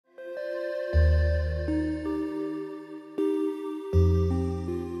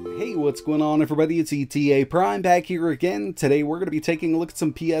what's going on everybody? It's ETAPRIME back here again. Today we're going to be taking a look at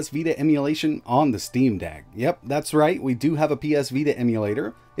some PS Vita emulation on the Steam Deck. Yep, that's right, we do have a PS Vita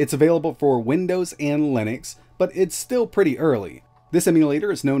emulator. It's available for Windows and Linux, but it's still pretty early. This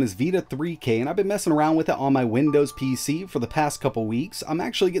emulator is known as Vita 3K, and I've been messing around with it on my Windows PC for the past couple weeks. I'm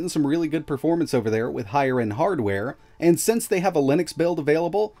actually getting some really good performance over there with higher end hardware, and since they have a Linux build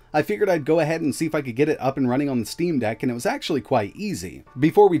available, I figured I'd go ahead and see if I could get it up and running on the Steam Deck, and it was actually quite easy.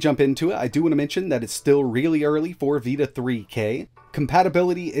 Before we jump into it, I do want to mention that it's still really early for Vita 3K.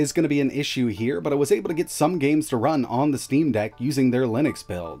 Compatibility is going to be an issue here, but I was able to get some games to run on the Steam Deck using their Linux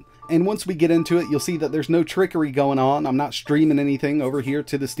build. And once we get into it, you'll see that there's no trickery going on. I'm not streaming anything over here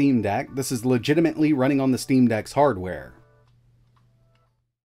to the Steam Deck. This is legitimately running on the Steam Deck's hardware.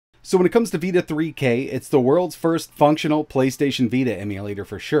 So when it comes to Vita 3K, it's the world's first functional PlayStation Vita emulator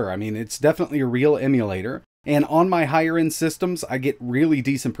for sure. I mean, it's definitely a real emulator. And on my higher end systems, I get really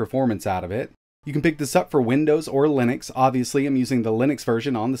decent performance out of it. You can pick this up for Windows or Linux. Obviously, I'm using the Linux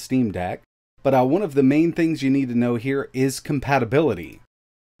version on the Steam Deck. But one of the main things you need to know here is compatibility.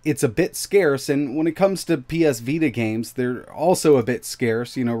 It's a bit scarce, and when it comes to PS Vita games, they're also a bit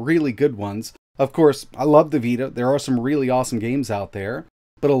scarce, you know, really good ones. Of course, I love the Vita. There are some really awesome games out there,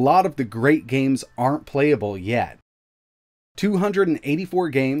 but a lot of the great games aren't playable yet. 284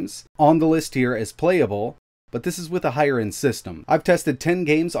 games on the list here is playable, but this is with a higher end system. I've tested 10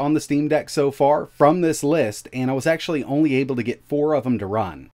 games on the Steam Deck so far from this list, and I was actually only able to get 4 of them to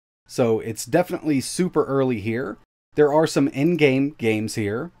run. So it's definitely super early here. There are some in-game games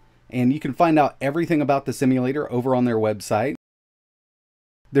here, and you can find out everything about the simulator over on their website.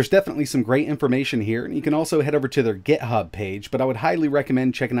 There's definitely some great information here, and you can also head over to their GitHub page, but I would highly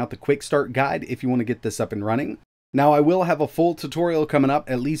recommend checking out the Quick Start Guide if you want to get this up and running. Now, I will have a full tutorial coming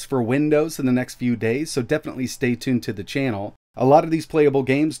up, at least for Windows, in the next few days, so definitely stay tuned to the channel. A lot of these playable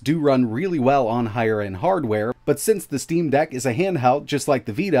games do run really well on higher end hardware, but since the Steam Deck is a handheld just like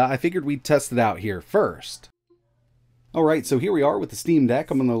the Vita, I figured we'd test it out here first. Alright, so here we are with the Steam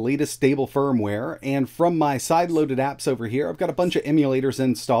Deck. I'm on the latest stable firmware, and from my side-loaded apps over here, I've got a bunch of emulators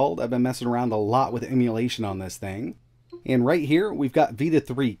installed. I've been messing around a lot with emulation on this thing. And right here, we've got Vita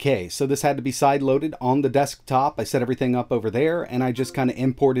 3K, so this had to be side-loaded on the desktop. I set everything up over there, and I just kind of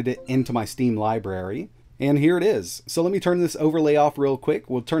imported it into my Steam library. And here it is. So let me turn this overlay off real quick.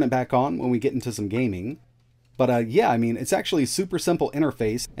 We'll turn it back on when we get into some gaming. But yeah, I mean, it's actually a super simple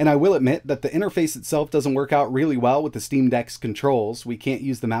interface, and I will admit that the interface itself doesn't work out really well with the Steam Deck's controls. We can't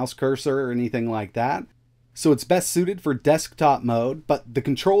use the mouse cursor or anything like that. So it's best suited for desktop mode, but the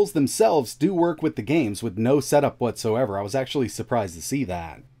controls themselves do work with the games with no setup whatsoever. I was actually surprised to see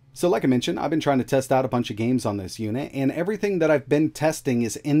that. So like I mentioned, I've been trying to test out a bunch of games on this unit, and everything that I've been testing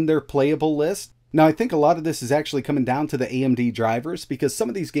is in their playable list. Now, I think a lot of this is actually coming down to the AMD drivers, because some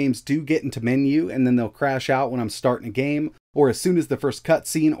of these games do get into menu and then they'll crash out when I'm starting a game, or as soon as the first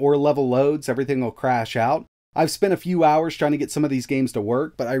cutscene or level loads, everything will crash out. I've spent a few hours trying to get some of these games to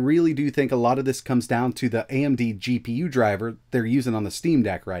work, but I really do think a lot of this comes down to the AMD GPU driver they're using on the Steam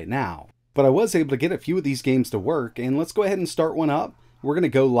Deck right now. But I was able to get a few of these games to work, and let's go ahead and start one up. We're going to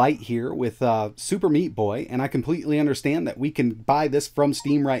go light here with Super Meat Boy, and I completely understand that we can buy this from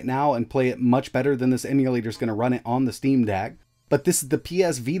Steam right now and play it much better than this emulator is going to run it on the Steam Deck. But this is the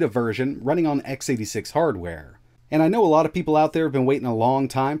PS Vita version running on x86 hardware. And I know a lot of people out there have been waiting a long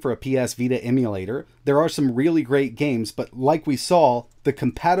time for a PS Vita emulator. There are some really great games, but like we saw, the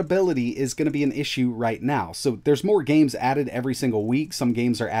compatibility is going to be an issue right now. So there's more games added every single week. Some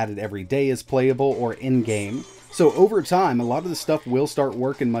games are added every day as playable or in-game. So over time, a lot of the stuff will start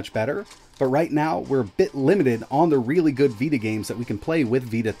working much better. But right now, we're a bit limited on the really good Vita games that we can play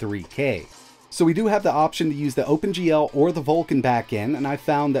with Vita 3K. So we do have the option to use the OpenGL or the Vulkan backend, and I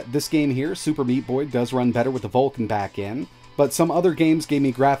found that this game here, Super Meat Boy, does run better with the Vulkan backend. But some other games gave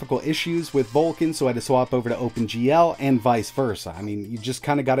me graphical issues with Vulkan, so I had to swap over to OpenGL and vice versa. I mean, you just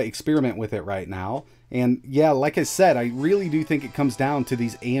kind of got to experiment with it right now. And yeah, like I said, I really do think it comes down to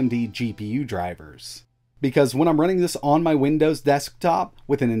these AMD GPU drivers. Because when I'm running this on my Windows desktop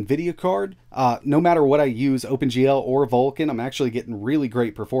with an NVIDIA card, no matter what I use, OpenGL or Vulkan, I'm actually getting really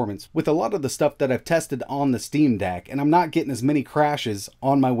great performance with a lot of the stuff that I've tested on the Steam Deck, and I'm not getting as many crashes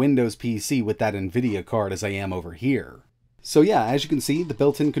on my Windows PC with that NVIDIA card as I am over here. So yeah, as you can see, the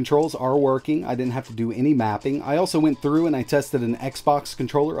built-in controls are working. I didn't have to do any mapping. I also went through and I tested an Xbox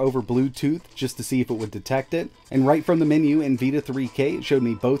controller over Bluetooth just to see if it would detect it. And right from the menu in Vita 3K, it showed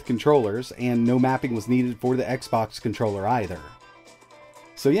me both controllers, and no mapping was needed for the Xbox controller either.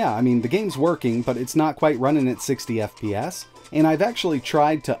 So yeah, I mean, the game's working, but it's not quite running at 60 FPS. And I've actually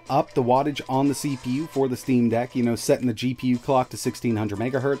tried to up the wattage on the CPU for the Steam Deck, you know, setting the GPU clock to 1600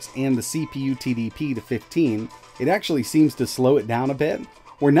 megahertz and the CPU TDP to 15. It actually seems to slow it down a bit.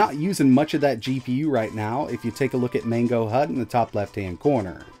 We're not using much of that GPU right now if you take a look at Mango HUD in the top left-hand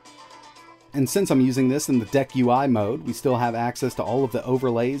corner. And since I'm using this in the Deck UI mode, we still have access to all of the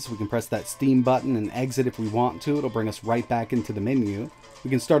overlays. We can press that Steam button and exit if we want to. It'll bring us right back into the menu. We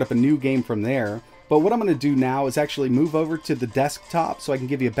can start up a new game from there. But what I'm going to do now is actually move over to the desktop so I can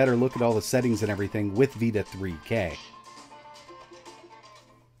give you a better look at all the settings and everything with Vita 3K.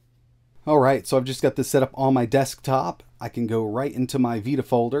 Alright, so I've just got this set up on my desktop. I can go right into my Vita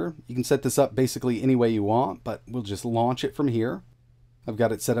folder. You can set this up basically any way you want, but we'll just launch it from here. I've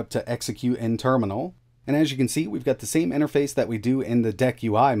got it set up to execute in terminal. And as you can see, we've got the same interface that we do in the Deck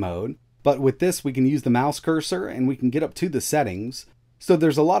UI mode. But with this, we can use the mouse cursor and we can get up to the settings. So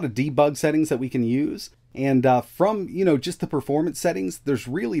there's a lot of debug settings that we can use. And from, you know, just the performance settings, there's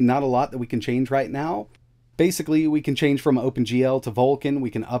really not a lot that we can change right now. Basically, we can change from OpenGL to Vulkan.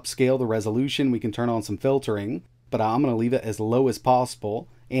 We can upscale the resolution. We can turn on some filtering. But I'm going to leave it as low as possible.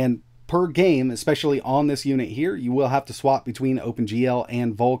 And per game, especially on this unit here, you will have to swap between OpenGL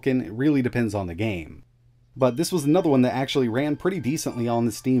and Vulkan. It really depends on the game. But this was another one that actually ran pretty decently on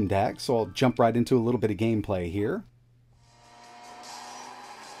the Steam Deck, so I'll jump right into a little bit of gameplay here.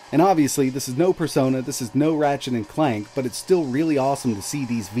 And obviously, this is no Persona, this is no Ratchet & Clank, but it's still really awesome to see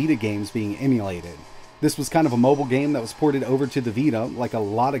these Vita games being emulated. This was kind of a mobile game that was ported over to the Vita, like a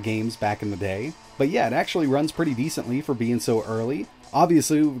lot of games back in the day. But yeah, it actually runs pretty decently for being so early.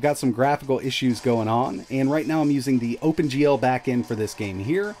 Obviously, we've got some graphical issues going on, and right now I'm using the OpenGL backend for this game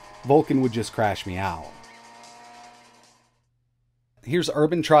here. Vulkan would just crash me out. Here's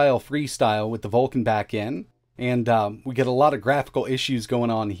Urban Trial Freestyle with the Vulkan backend, and we get a lot of graphical issues going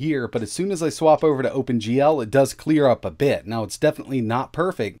on here, but as soon as I swap over to OpenGL, it does clear up a bit. Now, it's definitely not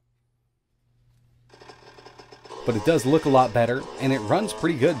perfect, but it does look a lot better, and it runs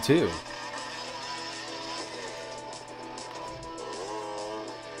pretty good too.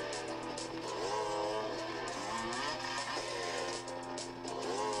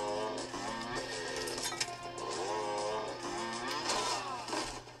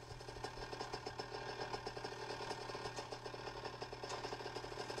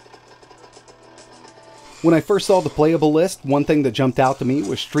 When I first saw the playable list, one thing that jumped out to me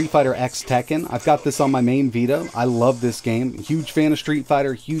was Street Fighter X Tekken. I've got this on my main Vita. I love this game. Huge fan of Street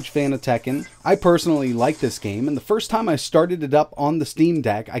Fighter, huge fan of Tekken. I personally like this game, and the first time I started it up on the Steam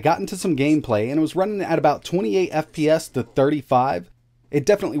Deck, I got into some gameplay, and it was running at about 28 FPS to 35. It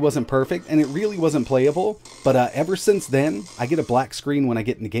definitely wasn't perfect, and it really wasn't playable, but ever since then, I get a black screen when I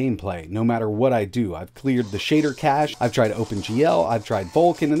get into gameplay, no matter what I do. I've cleared the shader cache, I've tried OpenGL, I've tried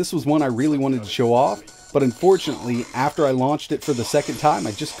Vulkan, and this was one I really wanted to show off. But unfortunately, after I launched it for the second time,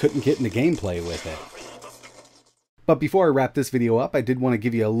 I just couldn't get into gameplay with it. But before I wrap this video up, I did want to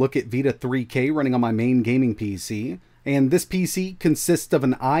give you a look at Vita 3K running on my main gaming PC. And this PC consists of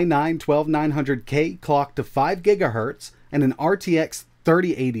an i9-12900K clocked to 5 GHz and an RTX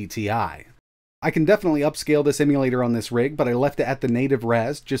 3080 Ti. I can definitely upscale this emulator on this rig, but I left it at the native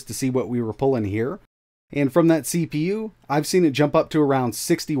res just to see what we were pulling here. And from that CPU, I've seen it jump up to around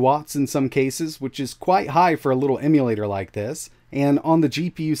 60 watts in some cases, which is quite high for a little emulator like this. And on the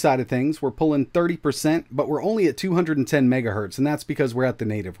GPU side of things, we're pulling 30%, but we're only at 210 megahertz, and that's because we're at the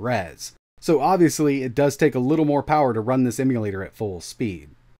native res. So obviously, it does take a little more power to run this emulator at full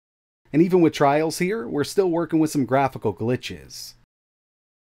speed. And even with trials here, we're still working with some graphical glitches.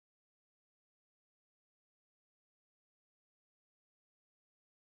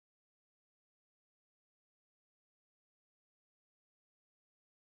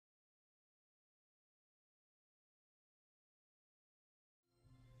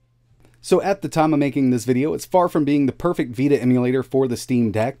 So at the time of making this video, it's far from being the perfect Vita emulator for the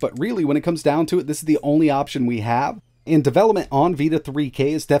Steam Deck, but really when it comes down to it, this is the only option we have. And development on Vita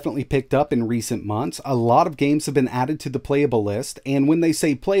 3K has definitely picked up in recent months. A lot of games have been added to the playable list, and when they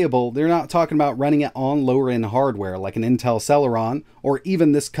say playable, they're not talking about running it on lower end hardware like an Intel Celeron or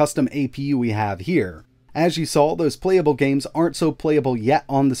even this custom APU we have here. As you saw, those playable games aren't so playable yet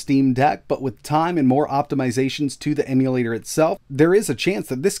on the Steam Deck, but with time and more optimizations to the emulator itself, there is a chance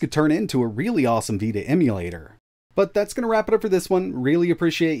that this could turn into a really awesome Vita emulator. But that's going to wrap it up for this one. Really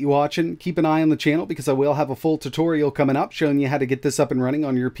appreciate you watching. Keep an eye on the channel because I will have a full tutorial coming up showing you how to get this up and running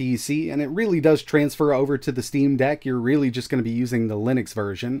on your PC, and it really does transfer over to the Steam Deck. You're really just going to be using the Linux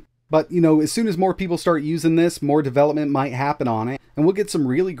version. But, you know, as soon as more people start using this, more development might happen on it, and we'll get some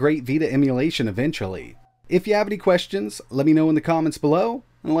really great Vita emulation eventually. If you have any questions, let me know in the comments below,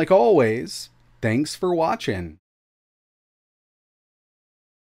 and like always, thanks for watching.